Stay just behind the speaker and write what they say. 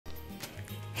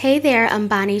Hey there,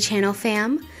 Ambani channel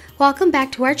fam. Welcome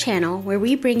back to our channel where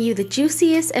we bring you the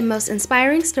juiciest and most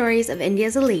inspiring stories of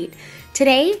India's elite.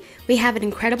 Today, we have an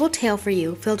incredible tale for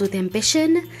you filled with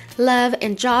ambition, love,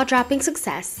 and jaw-dropping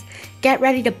success. Get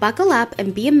ready to buckle up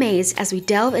and be amazed as we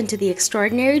delve into the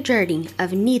extraordinary journey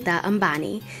of Nita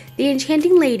Ambani, the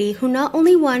enchanting lady who not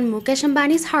only won Mukesh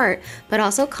Ambani's heart, but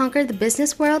also conquered the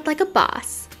business world like a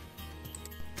boss.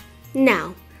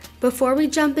 Now, before we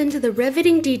jump into the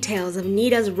riveting details of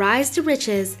Nita's rise to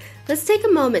riches, let's take a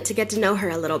moment to get to know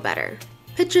her a little better.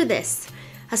 Picture this,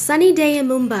 a sunny day in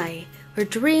Mumbai, where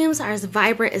dreams are as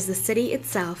vibrant as the city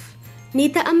itself.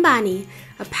 Nita Ambani,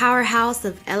 a powerhouse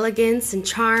of elegance and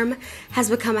charm, has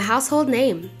become a household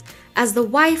name. As the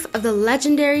wife of the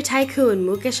legendary tycoon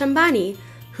Mukesh Ambani,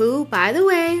 who, by the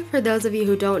way, for those of you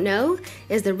who don't know,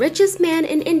 is the richest man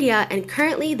in India and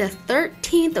currently the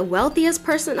 13th wealthiest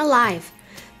person alive.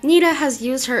 Nita has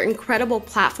used her incredible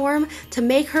platform to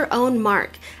make her own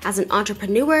mark as an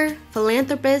entrepreneur,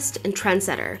 philanthropist, and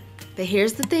trendsetter. But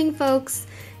here's the thing, folks.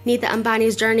 Nita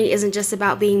Ambani's journey isn't just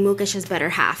about being Mukesh's better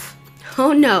half.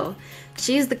 Oh no,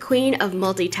 she's the queen of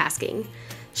multitasking.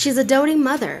 She's a doting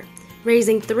mother,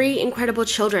 raising 3 incredible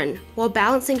children while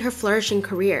balancing her flourishing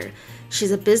career. She's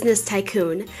a business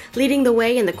tycoon, leading the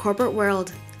way in the corporate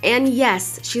world. And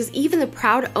yes, she's even the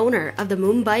proud owner of the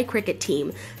Mumbai cricket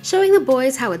team, showing the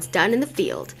boys how it's done in the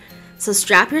field. So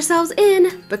strap yourselves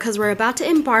in, because we're about to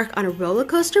embark on a roller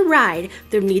coaster ride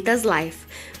through Nita's life,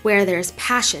 where there's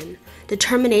passion,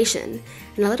 determination,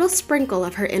 and a little sprinkle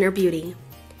of her inner beauty.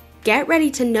 Get ready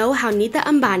to know how Nita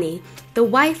Ambani, the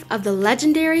wife of the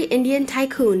legendary Indian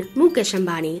tycoon Mukesh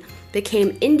Ambani,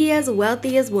 became India's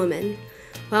wealthiest woman.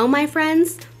 Well, my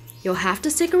friends, you'll have to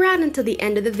stick around until the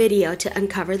end of the video to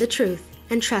uncover the truth,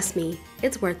 and trust me,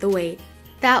 it's worth the wait.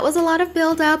 That was a lot of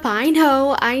build-up, I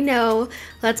know.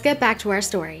 Let's get back to our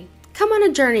story. Come on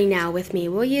a journey now with me,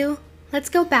 will you? Let's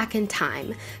go back in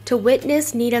time to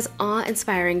witness Nita's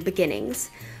awe-inspiring beginnings.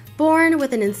 Born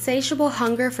with an insatiable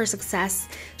hunger for success,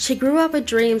 she grew up with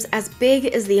dreams as big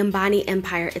as the Ambani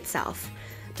empire itself.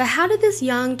 But how did this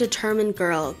young, determined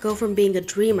girl go from being a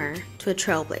dreamer to a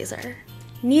trailblazer?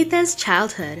 Nita's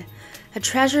childhood, a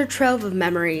treasure trove of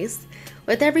memories.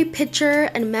 With every picture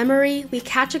and memory, we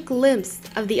catch a glimpse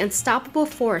of the unstoppable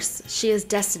force she is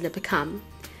destined to become.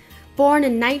 Born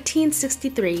in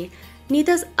 1963,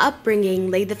 Nita's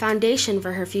upbringing laid the foundation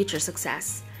for her future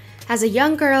success. As a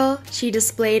young girl, she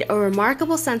displayed a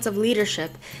remarkable sense of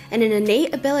leadership and an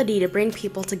innate ability to bring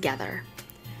people together.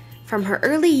 From her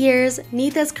early years,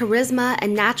 Nita's charisma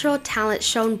and natural talent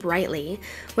shone brightly.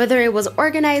 Whether it was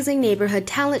organizing neighborhood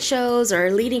talent shows or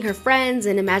leading her friends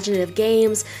in imaginative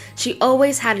games, she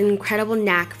always had an incredible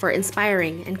knack for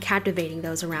inspiring and captivating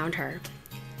those around her.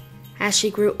 As she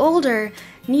grew older,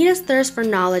 Nita's thirst for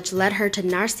knowledge led her to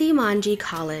Narsi Manji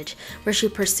College, where she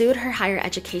pursued her higher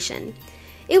education.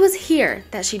 It was here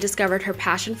that she discovered her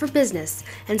passion for business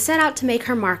and set out to make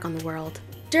her mark on the world.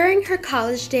 During her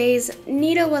college days,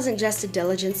 Nita wasn't just a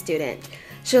diligent student.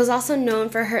 She was also known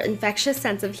for her infectious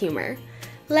sense of humor.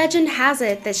 Legend has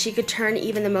it that she could turn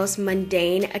even the most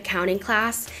mundane accounting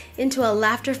class into a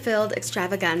laughter-filled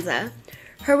extravaganza.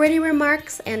 Her witty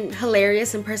remarks and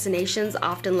hilarious impersonations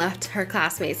often left her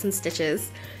classmates in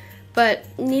stitches. But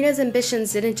Nita's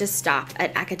ambitions didn't just stop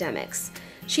at academics.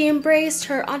 She embraced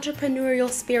her entrepreneurial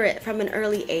spirit from an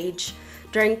early age.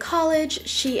 During college,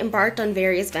 she embarked on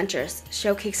various ventures,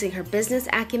 showcasing her business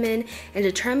acumen and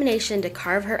determination to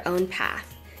carve her own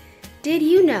path. Did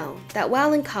you know that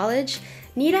while in college,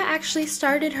 Nita actually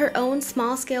started her own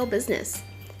small-scale business?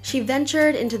 She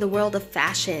ventured into the world of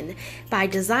fashion by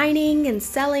designing and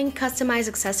selling customized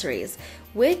accessories,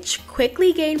 which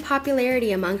quickly gained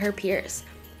popularity among her peers.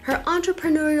 Her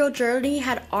entrepreneurial journey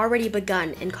had already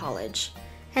begun in college.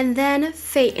 And then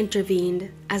fate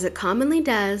intervened, as it commonly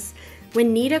does,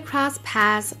 when Nita crossed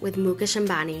paths with Mukesh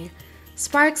Ambani.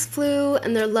 Sparks flew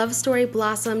and their love story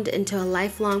blossomed into a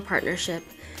lifelong partnership.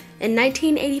 In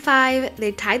 1985,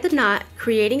 they tied the knot,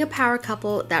 creating a power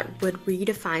couple that would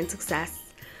redefine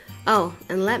success. Oh,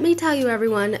 and let me tell you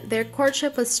everyone, their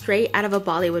courtship was straight out of a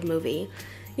Bollywood movie.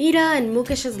 Nita and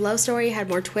Mukesh's love story had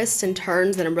more twists and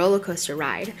turns than a roller coaster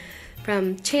ride.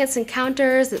 From chance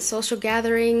encounters at social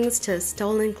gatherings to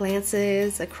stolen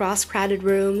glances across crowded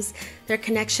rooms, their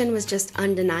connection was just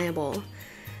undeniable.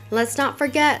 Let's not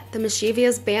forget the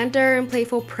mischievous banter and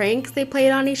playful pranks they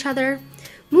played on each other.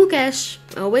 Mukesh,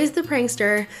 always the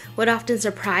prankster, would often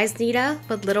surprise Nita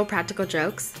with little practical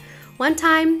jokes. One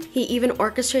time, he even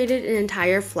orchestrated an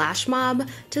entire flash mob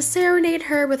to serenade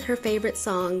her with her favorite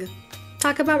song.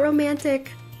 Talk about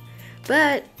romantic.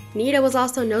 But Nita was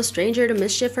also no stranger to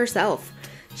mischief herself.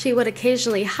 She would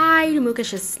occasionally hide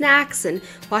Mukesh's snacks and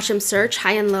watch him search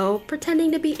high and low,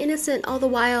 pretending to be innocent all the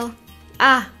while.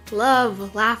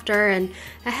 Love, laughter, and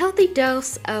a healthy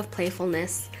dose of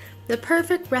playfulness. The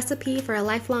perfect recipe for a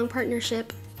lifelong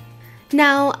partnership.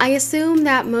 Now, I assume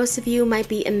that most of you might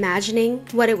be imagining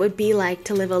what it would be like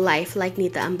to live a life like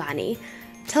Nita Ambani.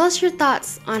 Tell us your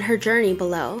thoughts on her journey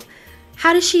below.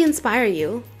 How does she inspire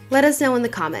you? Let us know in the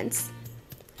comments.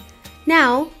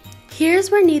 Now,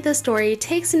 here's where Nita's story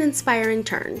takes an inspiring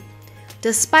turn.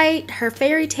 Despite her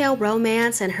fairy tale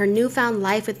romance and her newfound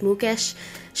life with Mukesh,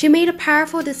 she made a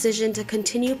powerful decision to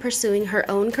continue pursuing her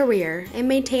own career and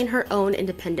maintain her own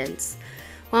independence.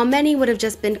 While many would have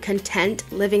just been content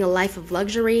living a life of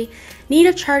luxury,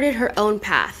 Nita charted her own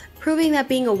path, proving that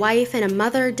being a wife and a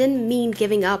mother didn't mean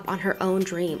giving up on her own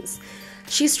dreams.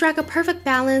 She struck a perfect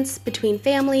balance between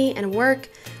family and work,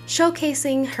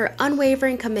 showcasing her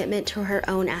unwavering commitment to her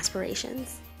own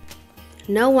aspirations.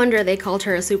 No wonder they called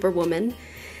her a superwoman.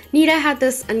 Nita had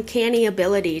this uncanny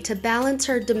ability to balance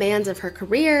her demands of her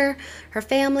career, her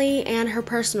family, and her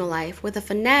personal life with a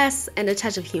finesse and a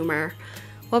touch of humor.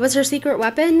 What was her secret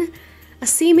weapon? A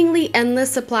seemingly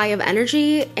endless supply of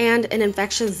energy and an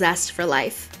infectious zest for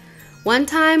life. One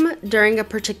time, during a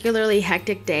particularly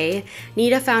hectic day,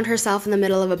 Nita found herself in the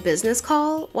middle of a business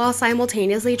call while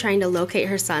simultaneously trying to locate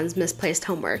her son's misplaced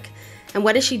homework. And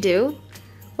what did she do?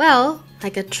 Well,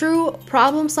 like a true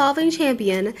problem-solving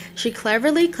champion, she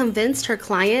cleverly convinced her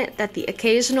client that the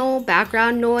occasional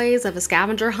background noise of a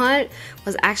scavenger hunt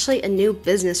was actually a new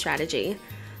business strategy.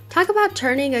 Talk about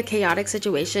turning a chaotic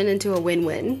situation into a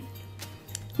win-win.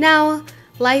 Now,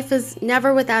 life is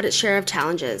never without its share of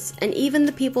challenges, and even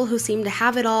the people who seem to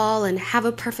have it all and have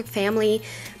a perfect family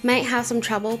might have some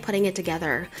trouble putting it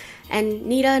together. And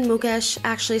Nita and Mukesh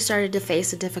actually started to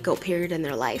face a difficult period in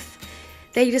their life.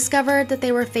 They discovered that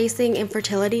they were facing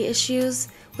infertility issues,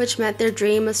 which meant their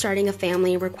dream of starting a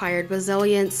family required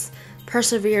resilience,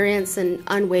 perseverance, and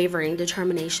unwavering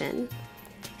determination.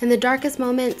 In the darkest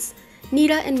moments,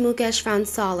 Nita and Mukesh found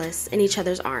solace in each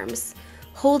other's arms,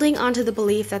 holding onto the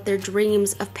belief that their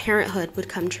dreams of parenthood would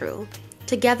come true.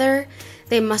 Together,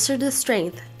 they mustered the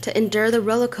strength to endure the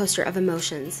roller coaster of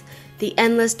emotions, the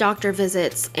endless doctor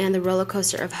visits, and the roller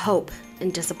coaster of hope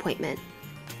and disappointment.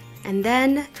 And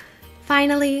then,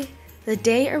 finally, the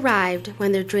day arrived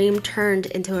when their dream turned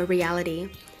into a reality.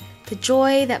 The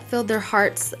joy that filled their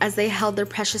hearts as they held their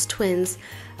precious twins,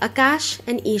 Akash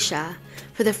and Isha,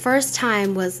 for the first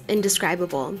time was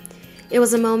indescribable. It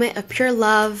was a moment of pure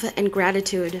love and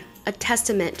gratitude, a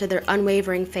testament to their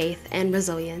unwavering faith and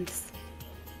resilience.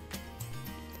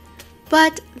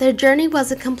 But their journey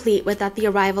wasn't complete without the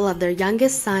arrival of their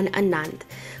youngest son, Anant.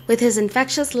 With his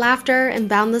infectious laughter and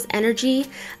boundless energy,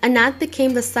 Anant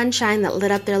became the sunshine that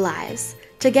lit up their lives.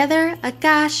 Together,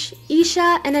 Akash,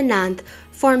 Isha, and Anant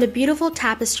formed a beautiful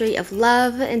tapestry of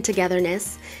love and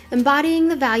togetherness, embodying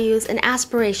the values and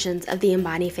aspirations of the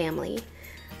Ambani family.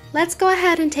 Let's go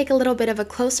ahead and take a little bit of a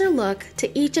closer look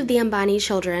to each of the Ambani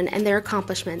children and their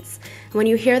accomplishments. When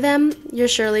you hear them, you're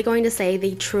surely going to say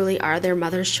they truly are their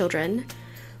mother's children.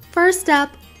 First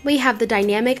up, we have the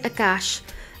dynamic Akash,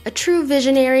 a true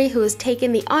visionary who has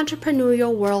taken the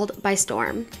entrepreneurial world by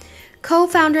storm.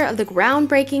 Co-founder of the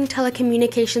groundbreaking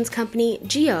telecommunications company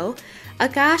Jio,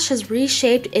 Akash has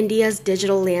reshaped India's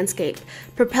digital landscape,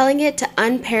 propelling it to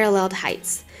unparalleled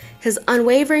heights. His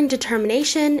unwavering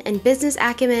determination and business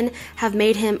acumen have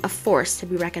made him a force to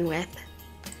be reckoned with.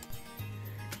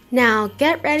 Now,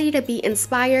 get ready to be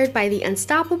inspired by the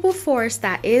unstoppable force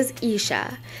that is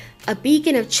Isha. A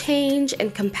beacon of change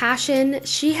and compassion,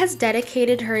 she has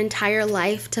dedicated her entire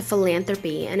life to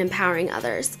philanthropy and empowering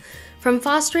others. From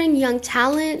fostering young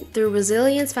talent through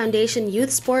Resilience Foundation Youth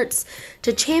Sports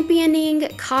to championing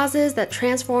causes that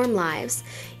transform lives,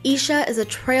 Isha is a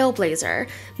trailblazer,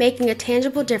 making a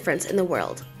tangible difference in the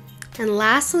world. And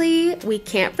lastly, we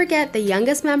can't forget the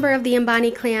youngest member of the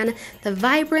Ambani clan, the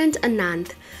vibrant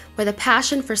Anant. With a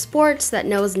passion for sports that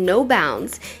knows no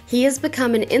bounds, he has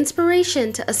become an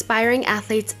inspiration to aspiring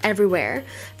athletes everywhere.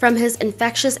 From his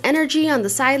infectious energy on the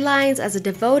sidelines as a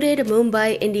devoted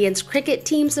Mumbai Indians cricket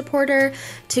team supporter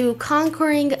to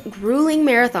conquering grueling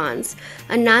marathons,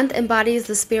 Anant embodies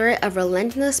the spirit of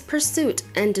relentless pursuit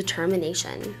and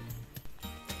determination.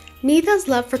 Nita's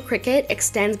love for cricket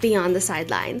extends beyond the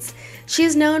sidelines. She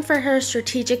is known for her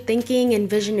strategic thinking and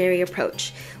visionary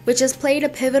approach, which has played a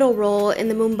pivotal role in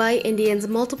the Mumbai Indians'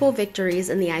 multiple victories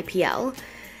in the IPL.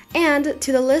 And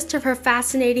to the list of her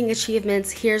fascinating achievements,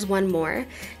 here's one more.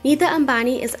 Nita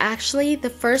Ambani is actually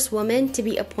the first woman to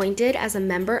be appointed as a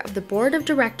member of the board of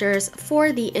directors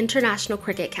for the International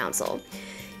Cricket Council.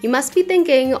 You must be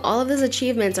thinking all of these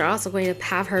achievements are also going to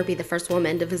have her be the first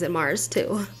woman to visit Mars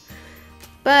too.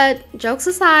 But jokes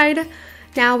aside,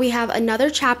 now we have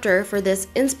another chapter for this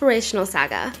inspirational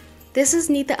saga. This is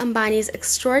Nita Ambani's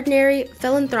extraordinary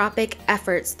philanthropic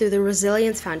efforts through the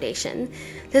Resilience Foundation.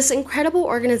 This incredible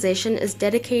organization is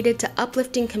dedicated to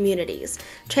uplifting communities,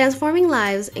 transforming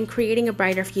lives, and creating a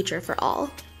brighter future for all.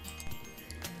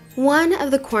 One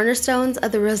of the cornerstones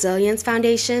of the Resilience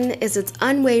Foundation is its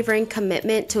unwavering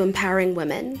commitment to empowering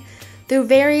women. Through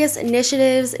various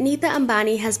initiatives, Nita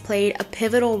Ambani has played a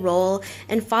pivotal role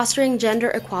in fostering gender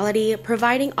equality,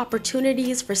 providing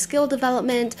opportunities for skill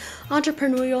development,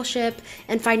 entrepreneurship,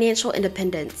 and financial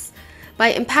independence.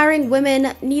 By empowering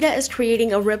women, Nita is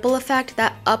creating a ripple effect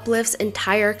that uplifts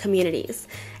entire communities.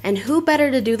 And who better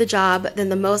to do the job than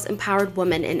the most empowered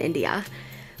woman in India?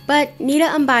 But Nita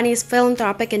Ambani's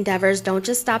philanthropic endeavors don't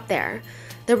just stop there.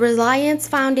 The Resilience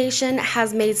Foundation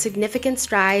has made significant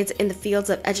strides in the fields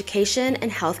of education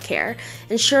and healthcare,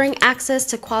 ensuring access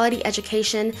to quality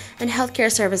education and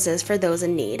healthcare services for those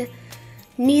in need.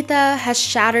 Nita has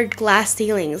shattered glass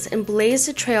ceilings and blazed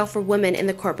a trail for women in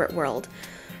the corporate world.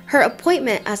 Her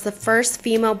appointment as the first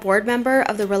female board member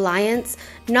of the Reliance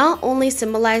not only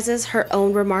symbolizes her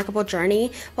own remarkable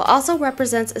journey, but also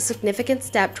represents a significant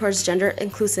step towards gender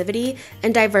inclusivity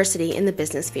and diversity in the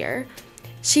business sphere.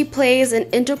 She plays an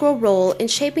integral role in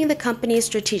shaping the company's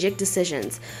strategic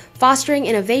decisions, fostering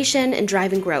innovation and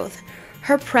driving growth.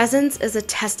 Her presence is a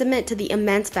testament to the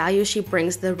immense value she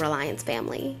brings to the Reliance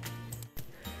family.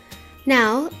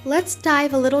 Now, let's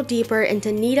dive a little deeper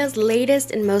into Nita's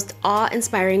latest and most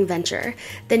awe-inspiring venture,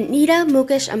 the Nita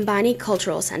Mukesh Ambani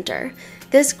Cultural Center.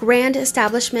 This grand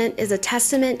establishment is a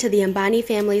testament to the Ambani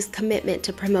family's commitment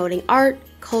to promoting art,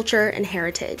 culture, and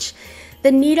heritage.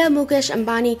 The Nita Mukesh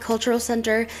Ambani Cultural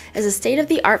Center is a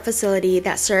state-of-the-art facility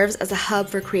that serves as a hub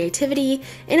for creativity,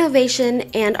 innovation,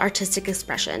 and artistic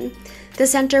expression. The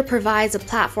center provides a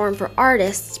platform for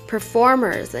artists,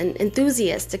 performers, and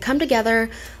enthusiasts to come together,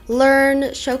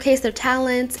 learn, showcase their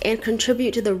talents, and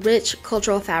contribute to the rich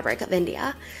cultural fabric of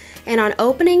India. And on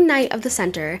opening night of the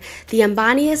center, the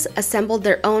Ambanis assembled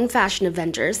their own fashion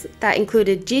Avengers that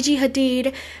included Gigi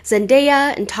Hadid,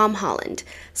 Zendaya, and Tom Holland.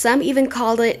 Some even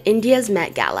called it India's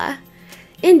Met Gala.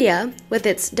 India, with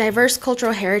its diverse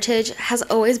cultural heritage, has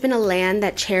always been a land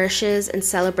that cherishes and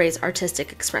celebrates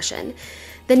artistic expression.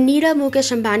 The Nita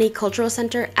Mukesh Ambani Cultural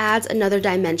Center adds another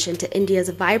dimension to India's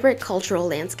vibrant cultural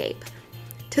landscape.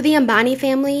 To the Ambani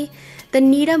family, the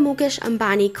Nita Mukesh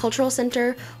Ambani Cultural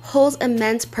Center holds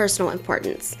immense personal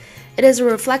importance. It is a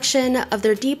reflection of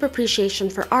their deep appreciation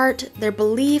for art, their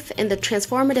belief in the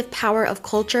transformative power of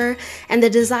culture, and the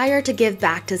desire to give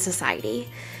back to society.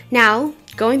 Now,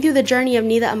 going through the journey of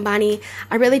Nita Ambani,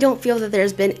 I really don't feel that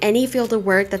there's been any field of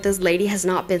work that this lady has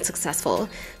not been successful.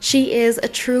 She is a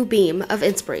true beam of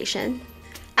inspiration.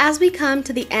 As we come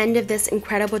to the end of this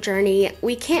incredible journey,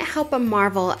 we can't help but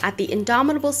marvel at the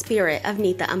indomitable spirit of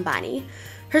Nita Ambani.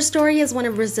 Her story is one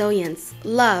of resilience,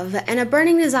 love, and a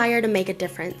burning desire to make a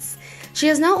difference. She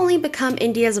has not only become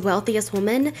India's wealthiest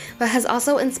woman, but has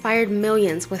also inspired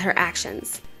millions with her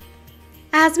actions.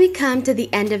 As we come to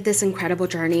the end of this incredible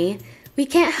journey, we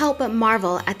can't help but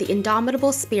marvel at the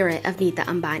indomitable spirit of Nita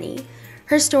Ambani.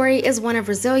 Her story is one of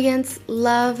resilience,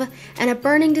 love, and a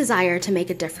burning desire to make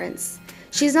a difference.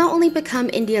 She's not only become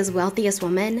India's wealthiest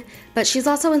woman, but she's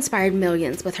also inspired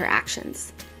millions with her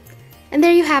actions. And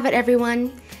there you have it,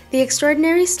 everyone. The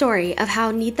extraordinary story of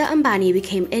how Nita Ambani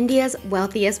became India's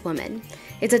wealthiest woman.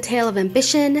 It's a tale of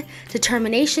ambition,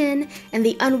 determination, and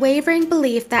the unwavering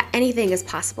belief that anything is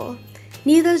possible.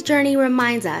 Nita's journey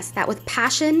reminds us that with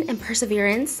passion and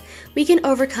perseverance, we can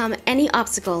overcome any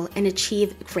obstacle and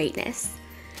achieve greatness.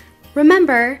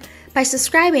 Remember, by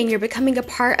subscribing, you're becoming a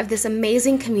part of this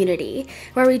amazing community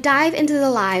where we dive into the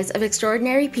lives of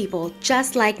extraordinary people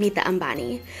just like Nita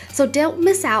Ambani. So don't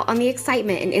miss out on the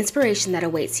excitement and inspiration that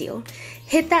awaits you.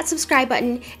 Hit that subscribe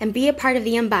button and be a part of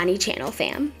the Ambani channel,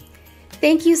 fam.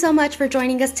 Thank you so much for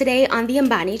joining us today on the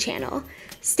Ambani channel.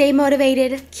 Stay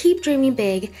motivated, keep dreaming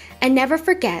big, and never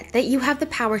forget that you have the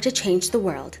power to change the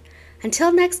world.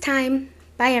 Until next time,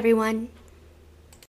 bye everyone.